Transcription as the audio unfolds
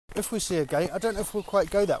If we see a gate, I don't know if we'll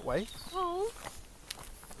quite go that way. Oh.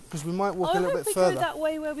 Because we might walk a I little hope bit we further. go that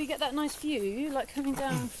way where we get that nice view, like coming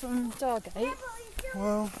down from Dargate.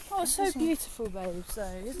 Well, Oh, it's so beautiful, babes,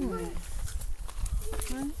 though, isn't it?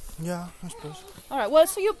 No? yeah, I suppose. All right. Well,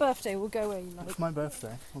 so your birthday, we'll go where you like. It's my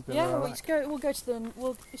birthday. We'll go Yeah, where I we'll like. go. We'll go to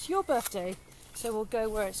the. It's your birthday, so we'll go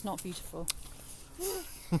where it's not beautiful.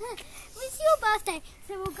 It's your birthday,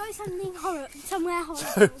 so we'll go somewhere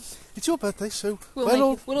horrible. It's your birthday, so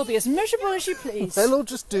We'll all be as miserable as you please. they'll all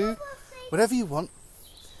just do whatever you want,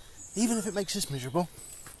 even if it makes us miserable.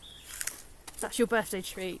 That's your birthday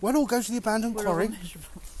treat. We'll all go to the abandoned We're all quarry.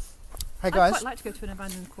 miserable. Hey I'd guys, quite like to go to an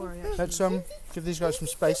abandoned quarry, actually. let's give these guys some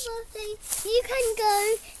space. You can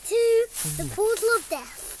go to the portal of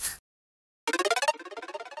death.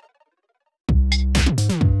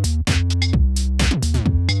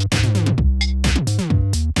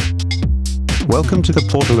 Welcome to the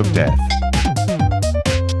Portal of Death.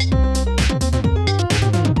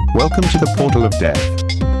 Welcome to the Portal of Death.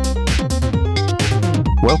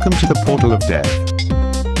 Welcome to the Portal of Death.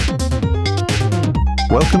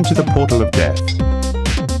 Welcome to the Portal of Death.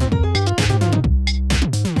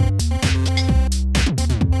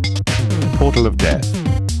 Portal of Death.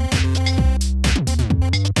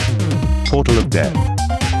 Portal of Death.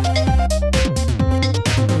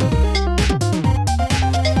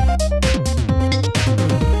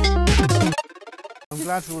 I'm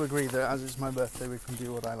glad we all agree that as it's my birthday, we can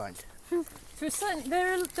do what I like. To a certain,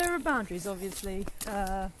 there are boundaries, obviously,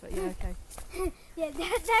 but yeah, okay. Yeah, there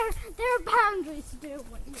are boundaries to do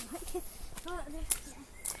what you like.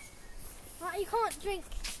 Like, you can't drink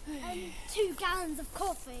 2 gallons of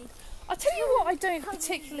coffee. I'll tell you what I don't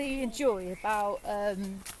particularly enjoy about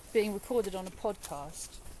being recorded on a podcast,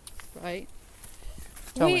 right?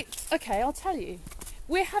 Tell me. Okay, I'll tell you.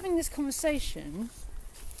 We're having this conversation,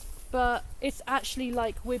 but it's actually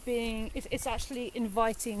like it's actually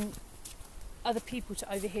inviting other people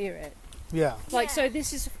to overhear it. Yeah. Like, Yeah. so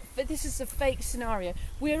this is a fake scenario.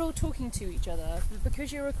 We're all talking to each other, but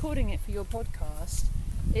because you're recording it for your podcast,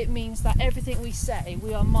 it means that everything we say,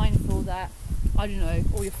 we are mindful that, I don't know,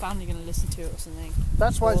 all your family are going to listen to it or something.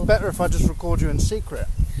 That's why it's better if I just record you in secret.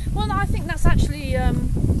 Well, no, I think that's actually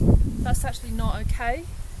not okay.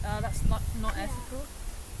 That's not ethical.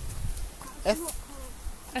 Ethical.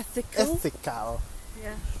 Ethical.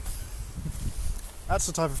 Yeah. That's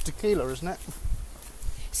the type of tequila, isn't it?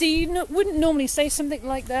 See, you wouldn't normally say something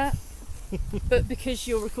like that, but because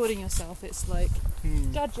you're recording yourself, it's like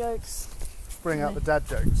dad jokes. Bring out the dad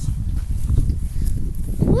jokes.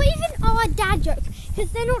 What even are dad jokes?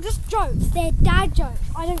 Because they're not just jokes, they're dad jokes.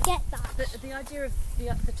 I don't get that. The idea of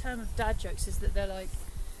the term of dad jokes is that they're like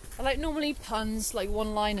normally puns, like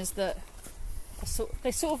one-liners that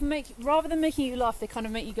they sort of make, rather than making you laugh, they kind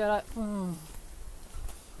of make you go like,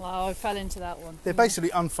 wow, I fell into that one. They're basically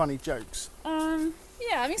unfunny jokes.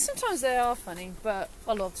 Yeah, I mean sometimes they are funny, but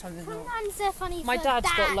a lot of the time they're not. Sometimes they're funny My for dad's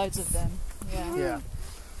got dads. loads of them. Yeah. Yeah.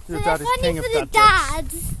 So Your they're dad is funny king for of the dad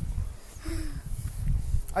jokes. dads.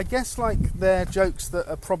 I guess like they're jokes that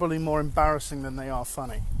are probably more embarrassing than they are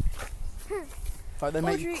funny. Like they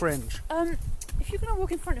make you Audrey, cringe. If you're going to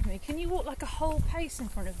walk in front of me, can you walk like a whole pace in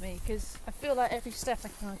front of me? Because I feel like every step I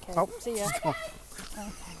can. Okay. Oh, See ya. she's gone.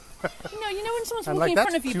 Okay. You know when someone's And walking like in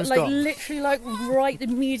front that, of you, she but was like gone. literally like right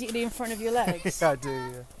immediately in front of your legs. Yeah, I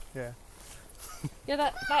do. Yeah.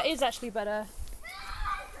 Yeah, that is actually better.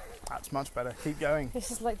 That's much better. Keep going.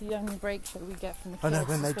 This is like the only break that we get from the I kids. know,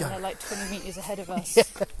 when is they go. they're like 20 metres ahead of us.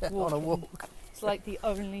 On a walking. walk. It's like the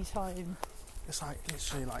only time. It's like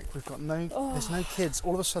literally like we've got there's no kids.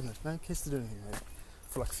 All of a sudden there's no kids to do anything with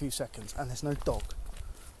for like a few seconds, and there's no dog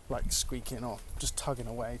like squeaking or just tugging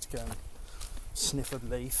away to go and sniff a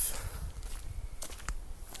leaf.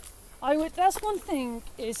 That's one thing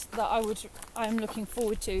is that I'm looking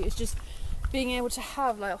forward to, is just being able to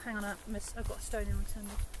have like, oh, hang on, I've got a stone in my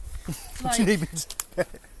tummy. Do you need me to get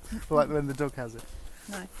it? Like when the dog has it?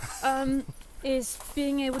 No. Is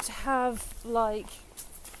being able to have like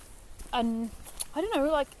I don't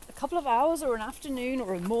know, like a couple of hours or an afternoon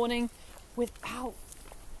or a morning without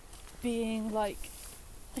being like,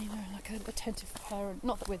 you know, like an attentive parent.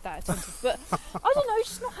 Not that we're that attentive, but I don't know,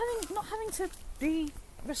 just not having to be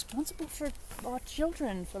responsible for our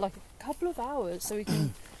children for like a couple of hours, so we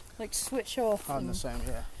can like switch off. I'm the same,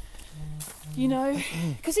 yeah. You know,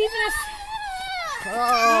 because even if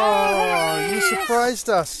Oh, you surprised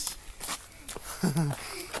us.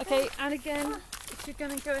 okay, and again, if you're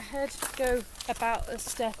going to go ahead, go about a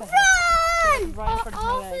step ahead. Run! Right in front of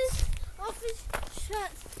my legs. Off his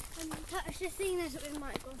shirt and touch the thing that we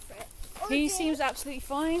might have gone for it. He Audrey. seems absolutely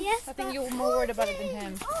fine. Yes, I think but you're more worried about it than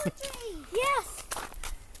him. Audrey! Yes!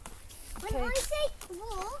 Okay. When I say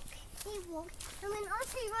walk, he walked. And when I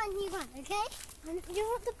say run, he ran, okay? And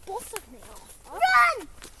you're at the boss of me. Run!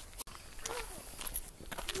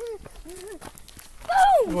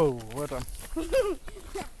 Boom! Whoa, well done.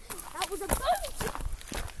 That was a boom! Do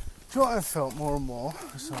you know what I've felt more and more,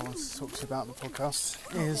 so I want to talk to you about in the podcast,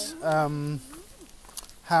 is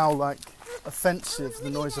how, like, offensive the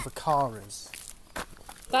noise of a car is.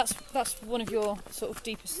 That's one of your sort of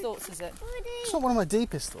deepest thoughts, is it? It's not one of my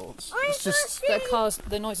deepest thoughts. It's just...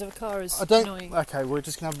 The noise of a car is I don't... annoying. Okay, we're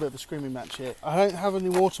just going to have a bit of a screaming match here. I don't have any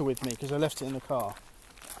water with me because I left it in the car.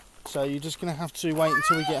 So you're just going to have to wait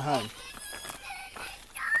until we get home.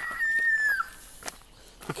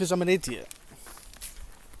 Because I'm an idiot.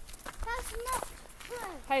 That's not true.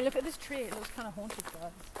 Hey, look at this tree. It looks kind of haunted,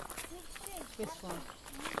 guys. This one.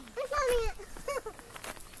 I'm coming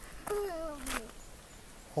in.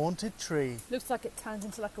 Haunted tree. Looks like it turns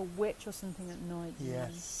into like a witch or something at night. you know.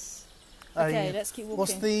 Yes. Okay, let's keep walking.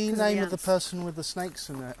 What's the 'cause name of the ants. person with the snakes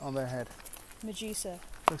on their head? Medusa.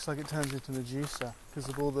 Looks like it turns into Medusa because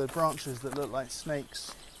of all the branches that look like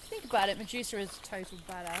snakes. Think about it. Medusa is a total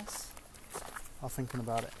badass. I'm thinking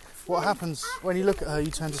about it. What happens when you look at her,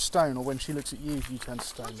 you turn to stone, or when she looks at you, you turn to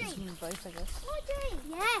stone? Both, I guess.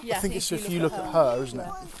 Yeah. Yeah, I think it's if you look at her, isn't it?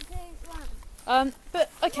 1, 2, 1. But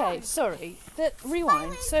okay, sorry. But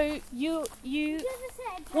rewind. So you You ever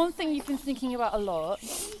said one thing you've been thinking about a lot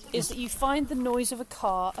is that you find the noise of a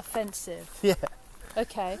car offensive. Yeah.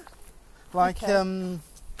 Okay. Like, Okay.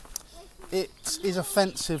 it is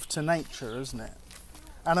offensive to nature, isn't it?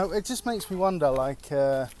 And it just makes me wonder, like,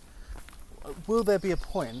 will there be a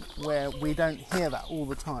point where we don't hear that all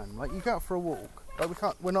the time? Like, you go out for a walk, like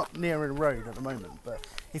we're not near a road at the moment, but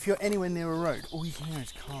if you're anywhere near a road, all you can hear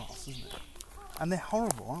is cars, isn't it? And they're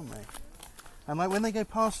horrible, aren't they? And like when they go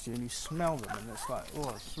past you and you smell them, and it's like, oh,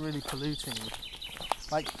 it's really polluting.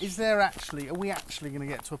 Like, are we actually going to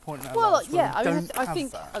get to a point in our Well, lives where yeah. we I mean, don't I have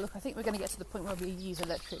think. that? Look, I think we're going to get to the point where we use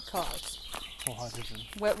electric cars. Or hydrogen.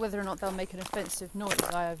 Whether or not they'll make an offensive noise,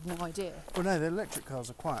 I have no idea. Well, no, the electric cars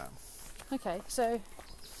are quiet. Okay, so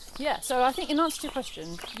yeah. So I think in answer to your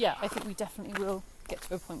question, yeah, I think we definitely will get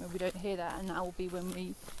to a point where we don't hear that, and that will be when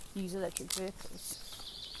we use electric vehicles.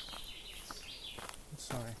 I'm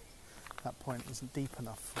sorry, that point isn't deep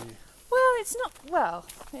enough for you. Well, it's not. Well,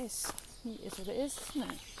 it is what it is,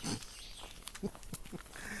 isn't it?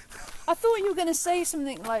 I thought you were going to say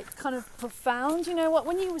something like kind of profound. You know what?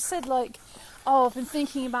 When you said like, "Oh, I've been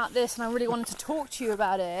thinking about this and I really wanted to talk to you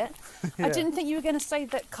about it," Yeah. I didn't think you were going to say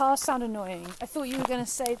that cars sound annoying. I thought you were going to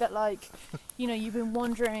say that like, you know, you've been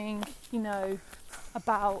wondering, you know,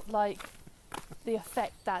 about like the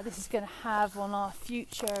effect that this is going to have on our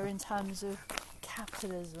future in terms of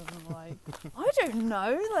capitalism. Like, I don't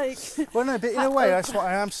know. Like, Well, no, but in a way, that's what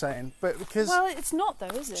I am saying. But because, well, it's not though,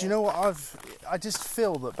 is it? do you know what I just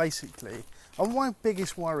feel that basically, and my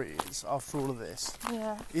biggest worry is, after all of this,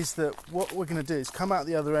 Yeah. is that what we're going to do is come out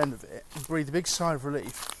the other end of it and breathe a big sigh of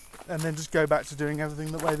relief and then just go back to doing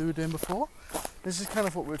everything the way they were doing before. This is kind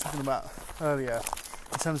of what we were talking about earlier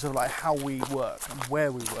in terms of like how we work and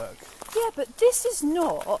where we work. Yeah, but this is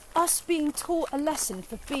not us being taught a lesson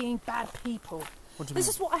for being bad people. What do you This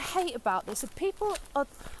mean? is what I hate about this. That people are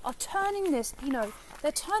turning this, you know,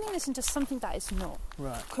 they're turning this into something that it's not.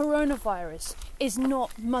 Right. Coronavirus is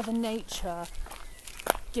not Mother Nature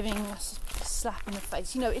giving us a slap in the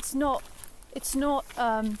face. You know, it's not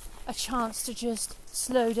a chance to just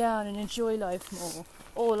slow down and enjoy life more,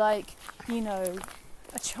 or like, you know,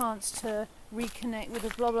 a chance to reconnect with a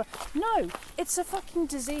blah blah. No, it's a fucking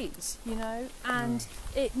disease, you know, and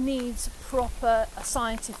it needs a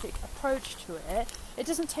scientific approach to it. It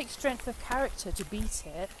doesn't take strength of character to beat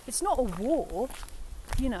it. It's not a war,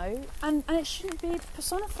 you know, and it shouldn't be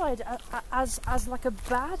personified as like a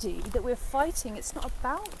baddie that we're fighting. It's not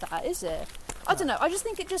about that, is it? I don't know. I just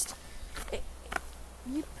think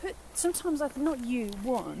you put sometimes, like, not you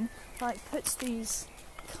one, like, puts these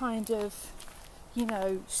kind of, you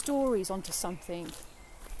know, stories onto something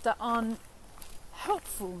that aren't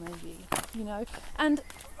helpful, maybe, you know. And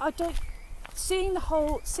I don't seeing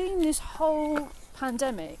this whole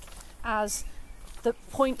pandemic as the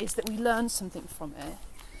point is that we learn something from it.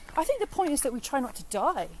 I think the point is that we try not to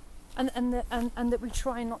die, and that we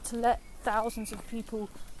try not to let thousands of people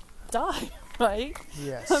die. Right?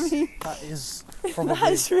 Yes. I mean, that is probably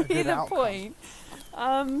that's a really good the outcome. point.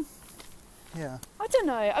 Yeah. I don't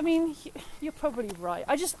know. I mean, you're probably right.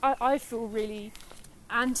 I feel really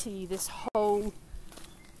anti this whole,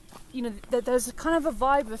 you know, there's a kind of a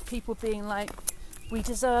vibe of people being like, we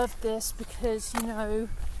deserve this because, you know,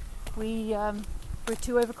 we're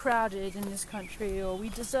too overcrowded in this country, or we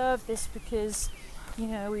deserve this because, you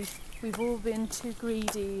know, we've all been too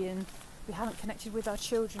greedy and we haven't connected with our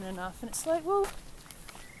children enough. And it's like, well,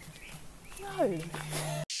 no.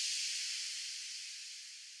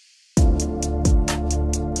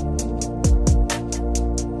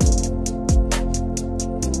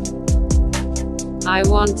 I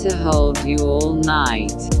want to hold you all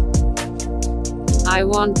night. I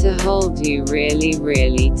want to hold you really,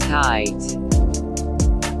 really tight.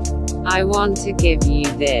 I want to give you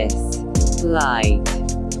this light.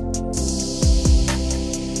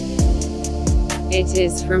 It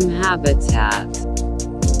is from Habitat.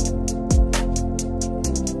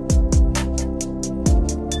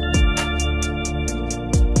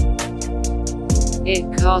 It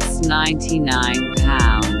costs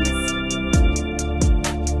 £99.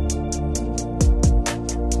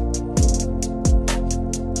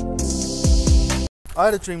 I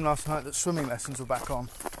had a dream last night that swimming lessons were back on.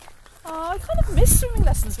 Oh, I kind of miss swimming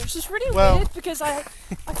lessons, which is really weird because I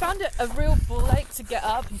found it a real ball ache to get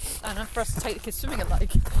up and for us to take the kids swimming at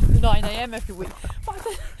like 9 a.m. every week. But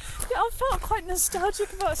I felt quite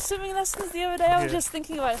nostalgic about swimming lessons the other day. I was just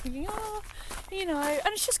thinking about it, thinking, oh, you know,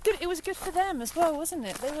 and it's just good. It was good for them as well, wasn't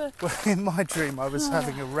it? They were. Well, in my dream, I was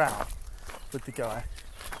having a row with the guy.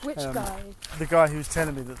 Which guy? The guy who was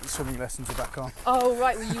telling me that the swimming lessons are back on. Oh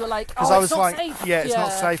right, well, you were like, Because oh, I it's was not like, safe. yeah, it's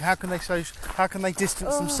not safe. How can they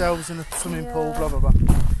distance themselves in a swimming pool? yeah. Blah blah blah.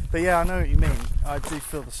 But yeah, I know what you mean. I do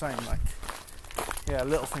feel the same. Like, yeah,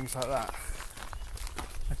 little things like that.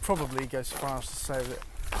 I'd probably go so far as to say that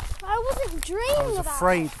I wasn't dreaming I was about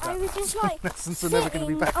afraid it. that I was just like lessons are never going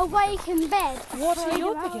to be sitting back. awake in bed. What are worried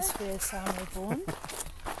your about biggest it. fears, Sam Reborn?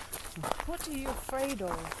 What are you afraid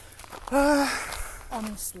of?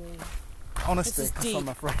 Honestly. Honestly, This is that's what I'm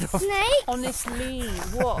deep. afraid of. Snakes? Honestly,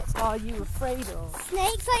 what are you afraid of?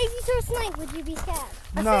 Snakes? Like if you saw a snake, would you be scared?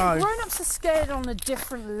 I No. think grown-ups are scared on a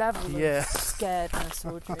different level Yeah. of scaredness,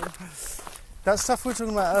 Audrey. That stuff we were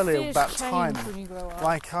talking about earlier Fears about change time. when you grow up.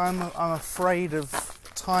 Like I'm afraid of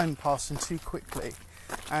time passing too quickly,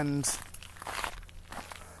 and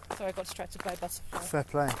Sorry, I got distracted by a butterfly. fair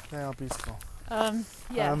play, they are beautiful.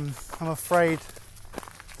 Yeah. I'm afraid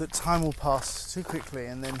that time will pass too quickly,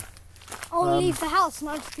 and then I'll leave the house and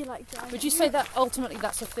I'll just be like driving. Would you say that ultimately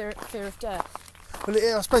that's a fear of death?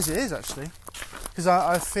 well, I suppose it is actually, because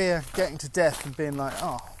I fear getting to death and being like,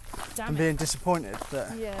 oh, Damn and it. being disappointed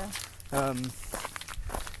that. Yeah.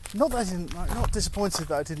 Not that I didn't, like, not disappointed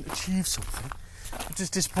that I didn't achieve something, but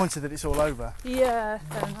just disappointed that it's all over. Yeah,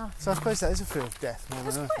 fair enough. So I suppose that is a fear of death more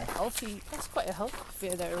That's than quite anything. healthy. That's quite a healthy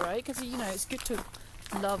fear, though, right? Because you know it's good to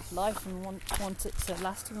love life and want it to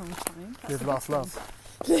last a long time. That's Live, the laugh, good love.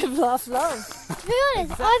 thing. Live, laugh, love. To be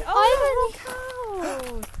honest, Exactly. I've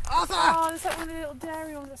Oh, oh, there's that one of the little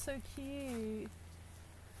dairy ones that's so cute.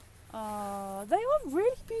 Oh, they are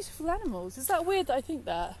really beautiful animals. Is that weird that I think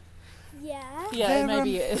that? yeah. Yeah, They're,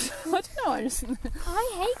 maybe it is. I don't know. I just,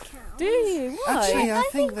 I hate cows. do you? Why? Actually, I I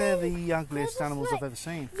think think they're they- the ugliest just animals like- I've ever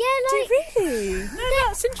seen. Yeah, Do like you really? No,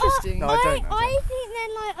 that's interesting. No, I don't. I think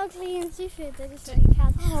they're like ugly and stupid. They're just like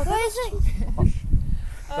cows. Oh, Whereas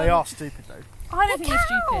like, They are stupid though. I don't think They're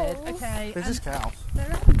you're stupid. cows. Okay. They're just cows. They're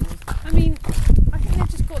animals. I mean, I think they've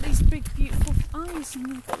just got these big, beautiful eyes and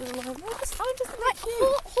they've got little like. Well, this I'm just like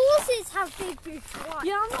cute. horses have big beautiful eyes.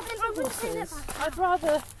 Yeah, I'm not And into I wouldn't say that horses. about I'd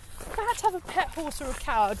rather, if I had to have a pet horse or a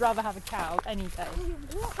cow, I'd rather have a cow any day.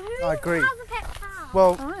 Who I agree. has a pet cow?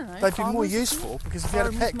 Well, I don't know. they'd be more farmers, useful because if you had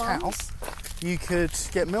a pet farmers' cow, mums. you could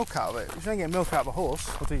get milk out of it. If you don't get milk out of a horse,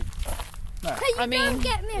 what do you? No, But you I mean, don't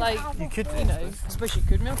get milk like, out of you could a do. You know, I suppose you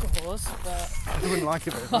could milk a horse, but you wouldn't like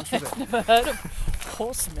it very much, would it? never heard of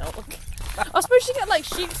horse milk. I suppose you get like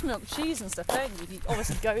sheep's milk, cheese and stuff, don't you?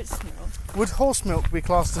 Obviously goat's milk. Would horse milk be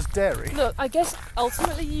classed as dairy? Look, I guess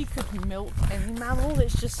ultimately you could milk any mammal.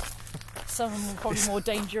 It's just some are probably more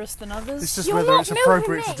dangerous than others. It's just You're whether not it's milking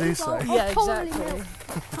appropriate to me, do so so. I'll Yeah, totally exactly.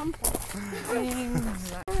 milk compost.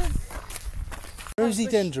 Exactly. Rosy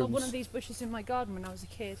One of dendrons. these bushes in my garden when I was a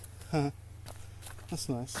kid. That's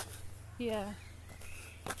nice. Yeah.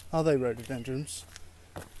 Are they rhododendrons?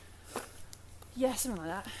 Yeah, something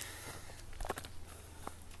like that.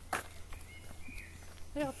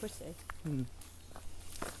 They are pretty. Hmm.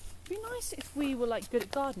 It'd be nice if we were like good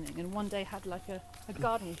at gardening and one day had like a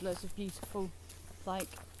garden with loads of beautiful like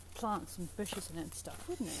plants and bushes in it and stuff,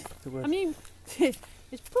 wouldn't it? It would. I mean,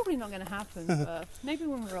 it's probably not going to happen, but maybe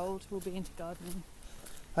when we're old we'll be into gardening.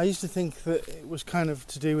 I used to think that it was kind of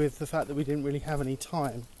to do with the fact that we didn't really have any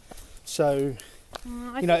time. So,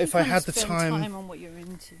 I You know, think if I kind of had the spend time- on what you're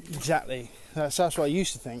into. exactly. That's what I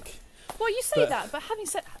used to think. Well, you say But- that, but having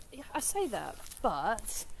said, I say that,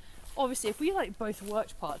 but obviously, if we like both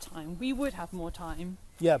worked part time, we would have more time.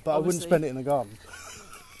 Yeah, but I wouldn't Obviously. spend it in the garden.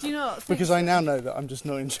 Do you not think Because so? I now know that I'm just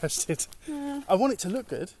not interested. Yeah. I want it to look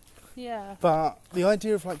good, Yeah. but the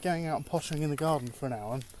idea of like going out and pottering in the garden for an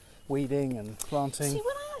hour and weeding and planting. See, when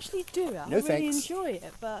I actually do it, I No really thanks. enjoy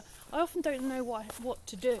it, but I often don't know what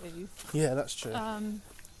to do. Yeah, that's true.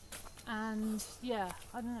 And yeah,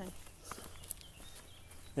 I don't know.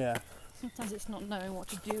 Yeah. Sometimes it's not knowing what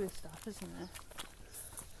to do with stuff, isn't it?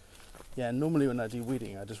 Yeah, normally when I do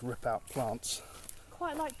weeding, I just rip out plants.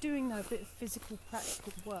 Quite like doing though a bit of physical,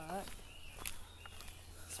 practical work,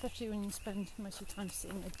 especially when you spend most of your time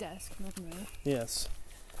sitting at a desk normally. Yes.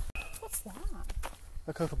 What's that?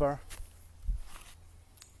 A kookaburra.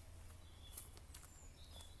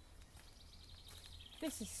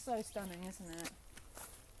 This is so stunning, isn't it?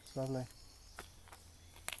 It's lovely.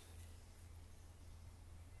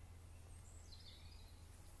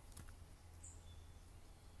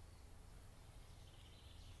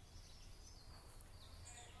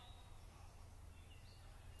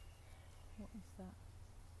 What is that?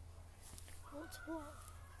 What's what?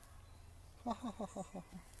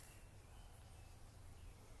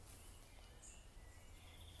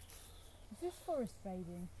 Is this forest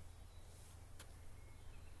bathing?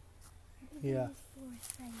 Yeah.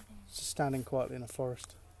 Forest bathing. Just standing quietly in a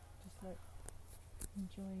forest. Just like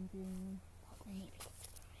enjoying being in it.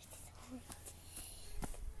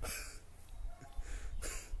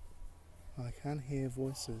 I can hear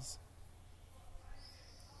voices.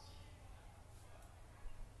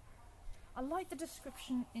 I like the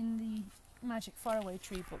description in the Magic Faraway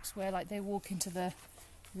Tree books where like they walk into the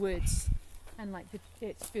woods and like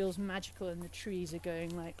it feels magical and the trees are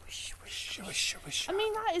going like whoosh, whoosh, whoosh. Wish, wish. I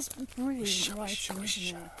mean that is brilliant Wish, writing, wish,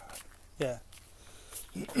 wish. isn't it?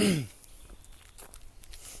 Yeah.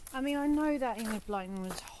 I mean I know that Enid Blyton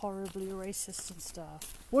was horribly racist and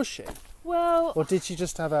stuff. Was she? Well, Or did she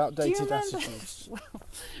just have outdated remember- attitudes?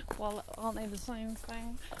 well, aren't they the same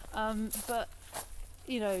thing? But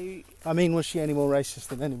you know, I mean, was she any more racist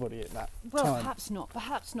than anybody at that well, time? perhaps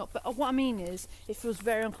not. But what I mean is, it feels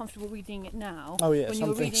very uncomfortable reading it now. Oh, yeah, when some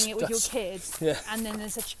you're things reading it with your does. kids, Yeah. and then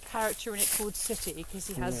there's a character in it called City because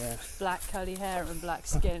he has Yeah. black curly hair and black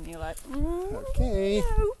skin. And you're like, Okay.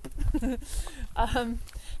 no.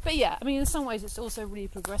 But yeah, I mean, in some ways, it's also really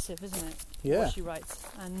progressive, isn't it? Yeah. What she writes,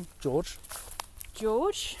 and George.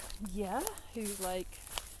 George, yeah, who's like,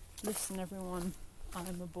 listen, everyone, I'm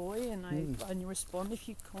a boy, and I only respond if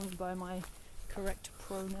you call me by my correct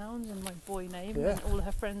pronouns and my boy name. Yeah. And all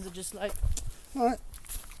her friends are just like, All right.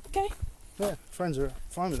 okay. Yeah, friends are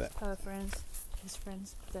fine with it. Her friends, his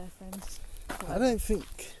friends, their friends. I don't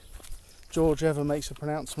think George ever makes a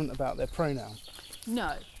pronouncement about their pronoun.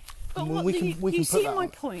 No. But Well, what we do can- you, we you can put see that my on.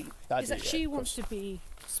 point? I Is do, that yeah, she of wants course. to be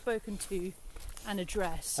spoken to and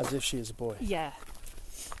addressed. As if she is a boy. Yeah.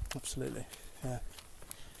 Absolutely. Yeah.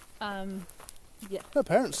 Yeah. Her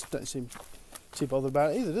parents don't seem too bothered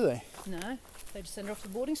about it either, do they? No. They just send her off to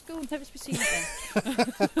boarding school and never to be seen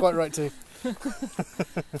again. Quite right too.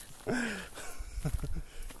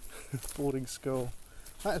 Boarding school.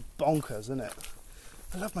 That is bonkers, isn't it?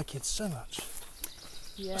 I love my kids so much.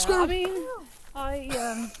 Yeah. Squirrel. I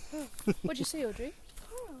mean, what'd you see, Audrey?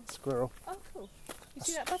 Squirrel. Oh, cool. You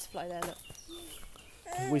see that butterfly there? Look.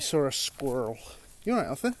 We saw a squirrel. You alright,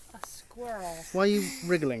 Arthur? A squirrel. Why are you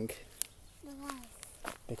wriggling? Why?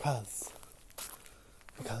 Because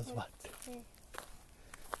what?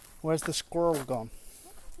 Where's the squirrel gone?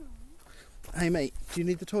 Hey mate, do you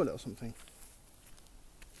need the toilet or something?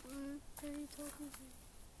 Who are you talking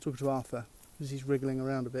to? Talking to Arthur, because he's wriggling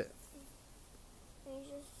around a bit. Are you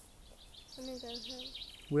just gonna go home?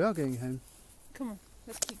 We are going home. Come on,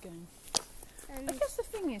 let's keep going. And I guess the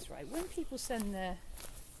thing is, right, when people send their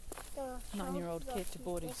the 9-year-old house kid to that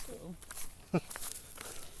boarding is school,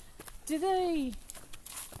 do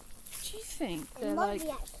you think they're like,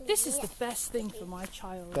 Mummy actually, this is yeah. the best thing for my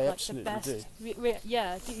child? They like absolutely the best. do.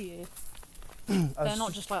 Yeah, do you? They're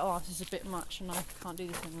not just like, oh, this is a bit much and I can't do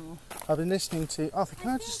this anymore. I've been listening to Arthur. Can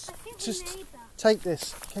I I just think we just made that. take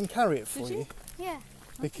this? Can carry it for Did you? you? Yeah.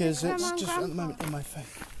 Because Grandma it's and just at the Grandpa. moment in my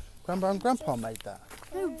phone. Grandpa and Grandpa made that.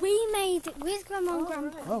 No, we made it with Grandma and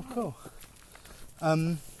Grandpa. Oh, cool.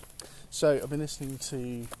 So I've been listening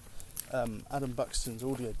to Adam Buxton's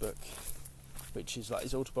audiobook, which is like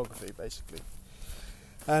his autobiography, basically.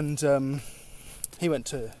 And he went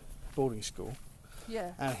to boarding school,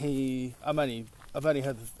 Yeah. and I've only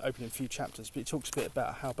heard the opening few chapters, but he talks a bit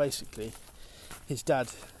about how basically his dad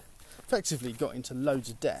effectively got into loads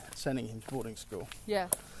of debt sending him to boarding school, Yeah.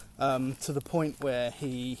 to the point where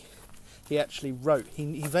he actually wrote.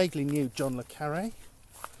 He vaguely knew John le Carré.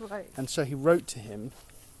 Right. And so he wrote to him,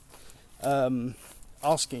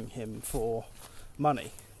 asking him for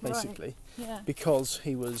money basically, Yeah. because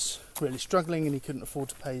he was really struggling and he couldn't afford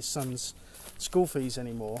to pay his son's school fees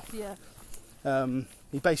anymore. Yeah.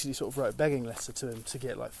 He basically sort of wrote a begging letter to him to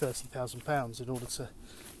get like £30,000 in order to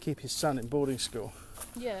keep his son in boarding school.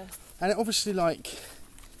 Yeah. And it obviously, like,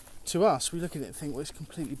 to us, we look at it and think, well, it's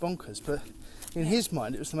completely bonkers. But in his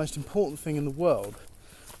mind, it was the most important thing in the world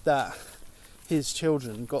that his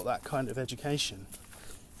children got that kind of education.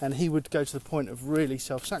 And he would go to the point of really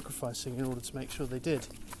self-sacrificing in order to make sure they did.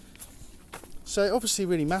 So it obviously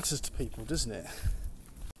really matters to people, doesn't it?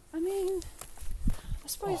 I mean, I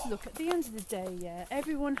suppose, look, at the end of the day, yeah,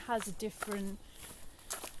 everyone has a different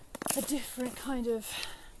kind of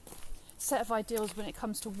set of ideals when it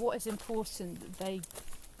comes to what is important that they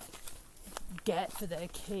get for their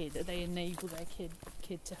kid, that they enable their kid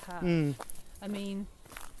to have. I mean,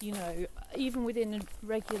 you know, even within a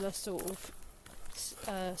regular sort of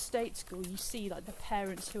state school, you see like the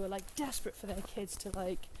parents who are like desperate for their kids to,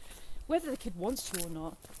 like, whether the kid wants to or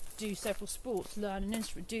not, do several sports, learn an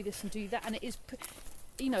instrument, do this and do that, and it is,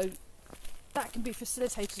 you know, that can be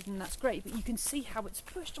facilitated and that's great, but you can see how it's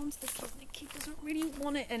pushed onto the kid and the kid doesn't really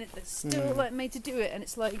want it and it's still like made to do it, and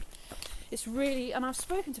it's like, it's really, and I've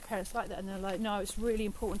spoken to parents like that and they're like, no, it's really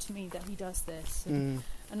important to me that he does this and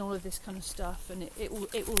all of this kind of stuff, and it will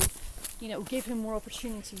you know, give him more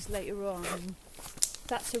opportunities later on.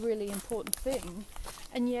 That's a really important thing,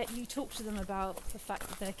 and yet you talk to them about the fact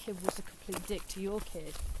that their kid was a complete dick to your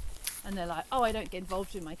kid, and they're like, oh, I don't get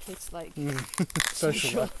involved in my kids' like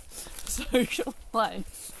social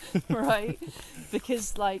life, right?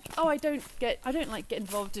 Because like, oh, I don't like get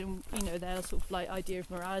involved in, you know, their sort of like idea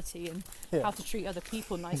of morality and how to treat other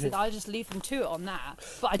people. And I said, I just leave them to it on that,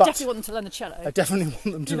 but I definitely want them to learn the cello. I definitely want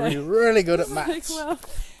them to be really good at like, maths. well,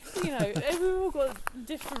 you know, we've all got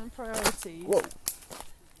different priorities. Whoa.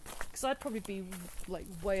 Because I'd probably be like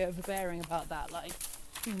way overbearing about that, like,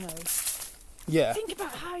 you know. Yeah. Think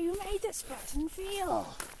about how you made this button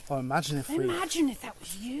feel. Oh, imagine if that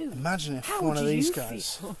was you. Imagine if How one of do these you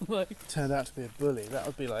guys feel? Like, turned out to be a bully. That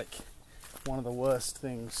would be like one of the worst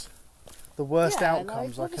things, the worst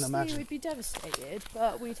outcomes I can imagine. We'd be devastated,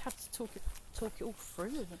 but we'd have to talk it all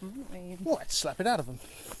through with them, wouldn't we? Well, I'd slap it out of them.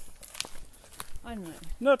 I don't know.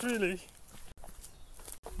 Not really.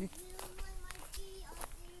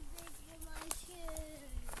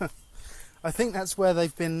 I think that's where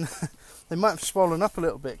they've been. They might have swollen up a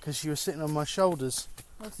little bit because you were sitting on my shoulders.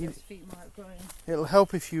 Also, his feet might have grown. It'll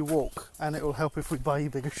help if you walk, and it'll help if we buy you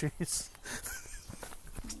bigger shoes.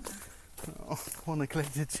 Oh, poor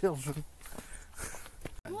neglected children.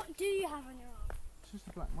 What do you have on your arm? It's just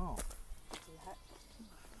a black mark.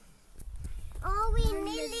 Are we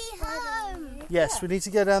nearly home? Yes, we need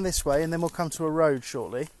to go down this way, and then we'll come to a road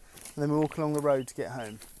shortly, and then we'll walk along the road to get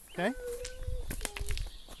home. Okay?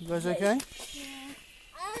 You guys okay? Yeah.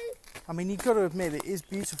 I mean, you've got to admit, it is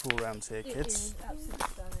beautiful around here, It kids. is absolutely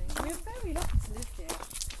stunning. We're very lucky to live here.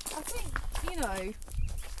 I think, you know,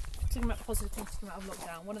 talking about positive things to come out of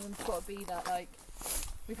lockdown, one of them's got to be that, like,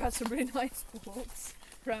 we've had some really nice walks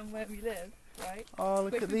around where we live, right? Oh,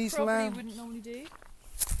 look Which at we these probably lambs. wouldn't normally do.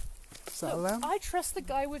 Is that a Look, lamb? I trust the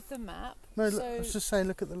guy with the map. No, so... look, I was just saying,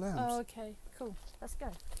 look at the lambs. Oh, okay, cool. Let's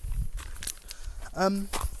go.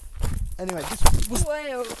 Anyway, this was... Well,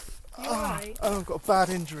 you're right. Oh, I've got a bad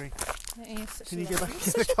injury. Can Can you get back in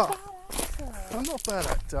the car? I'm not a bad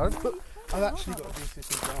actor. I've actually got a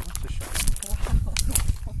GCSE drama to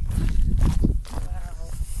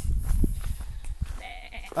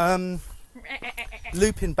show. Wow.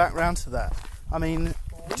 Looping back round to that. I mean,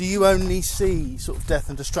 do you only see sort of death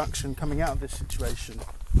and destruction coming out of this situation?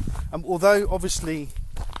 Although obviously,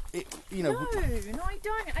 it, you know. No,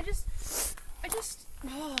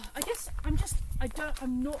 I don't.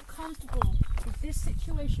 I'm not comfortable with this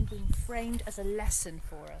situation being framed as a lesson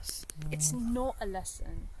for us. It's not a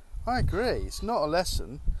lesson. I agree. It's not a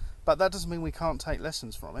lesson, but that doesn't mean we can't take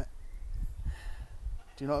lessons from it.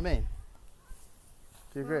 Do you know what I mean?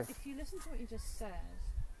 Do you agree? Well, if you listen to what you just said,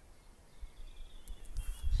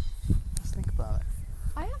 Let's think about it.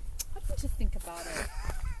 I need to think about it.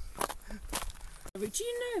 Do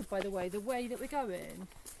you know, by the way that we're going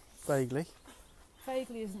Vaguely.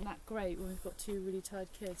 vaguely isn't that great when we've got two really tired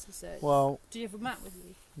kids, is it? Well, Do you have a map with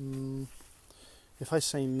you? if I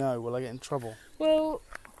say no, will I get in trouble? Well,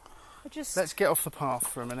 I just... Let's get off the path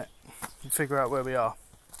for a minute and figure out where we are.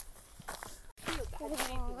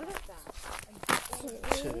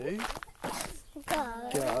 2,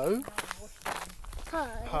 go,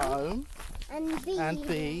 home, and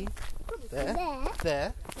B,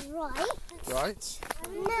 there, right,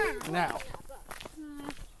 now.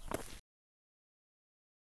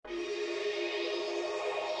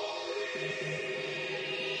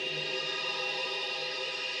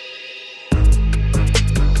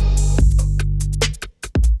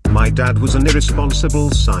 dad was an irresponsible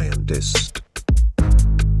scientist.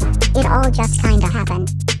 It all just kinda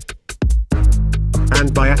happened.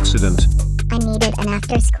 And by accident, I needed an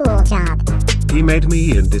after-school job. he made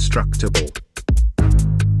me indestructible.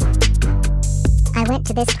 I went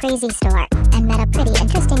to this crazy store and met a pretty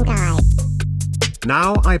interesting guy.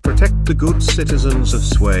 Now I protect the good citizens of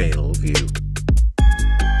Swaleview.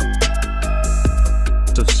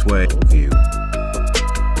 Of Swaleview.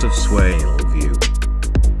 Of Swaleview.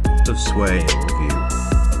 Of Swaleview.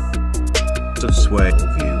 Of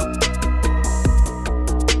Swaleview.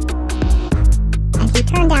 And he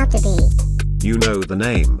turned out to be You know the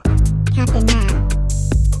name. Captain Man.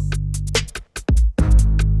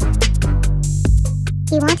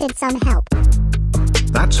 He wanted some help.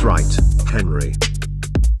 That's right, Henry.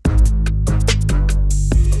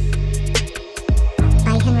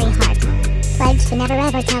 By Henry Hart. Pledged to never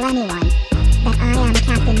ever tell anyone that I am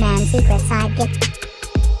Captain Man's secret sidekick.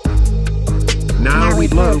 Now we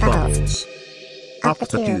blow bubbles bubbles. Up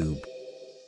the tube.